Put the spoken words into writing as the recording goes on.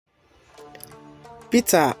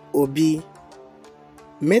Peter Obi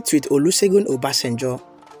met with Olusegun Obasanjo,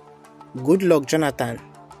 Goodluck Jonathan,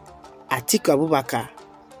 Atiku Abubakar,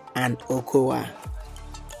 and Okowa.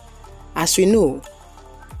 As we know,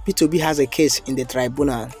 Peter Obi has a case in the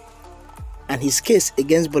tribunal, and his case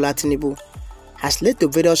against Bola Tinubu has led to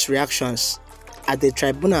various reactions as the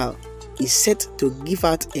tribunal is set to give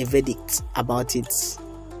out a verdict about it.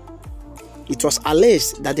 It was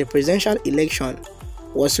alleged that the presidential election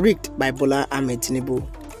was rigged by Bola Tinubu,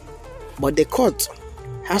 but the court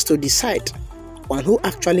has to decide on who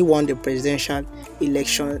actually won the presidential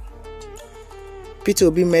election. Peter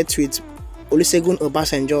Obi met with Olusegun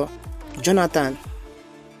Obasanjo, Jonathan,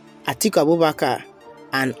 Atiku Abubakar,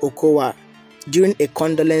 and Okowa during a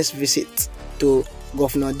condolence visit to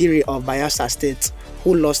Governor Diri of Bayelsa State,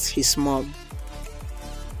 who lost his mom.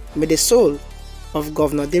 May the soul of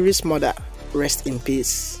Governor Diri's mother rest in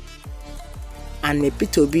peace. And may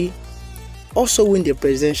Peter Obi also win the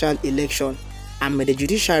presidential election, and may the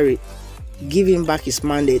judiciary give him back his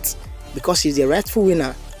mandate because he's the rightful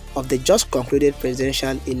winner of the just concluded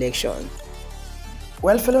presidential election.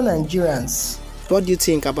 Well, fellow Nigerians, what do you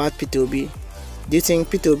think about Peter Obi? Do you think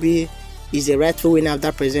Peter Obi is the rightful winner of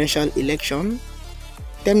that presidential election?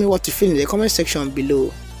 Tell me what you feel in the comment section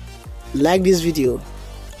below. Like this video,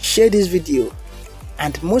 share this video,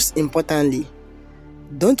 and most importantly,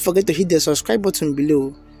 don't forget to hit the subscribe button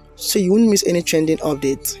below so you won't miss any trending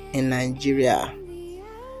updates in Nigeria.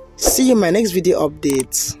 See you in my next video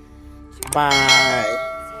updates. Bye.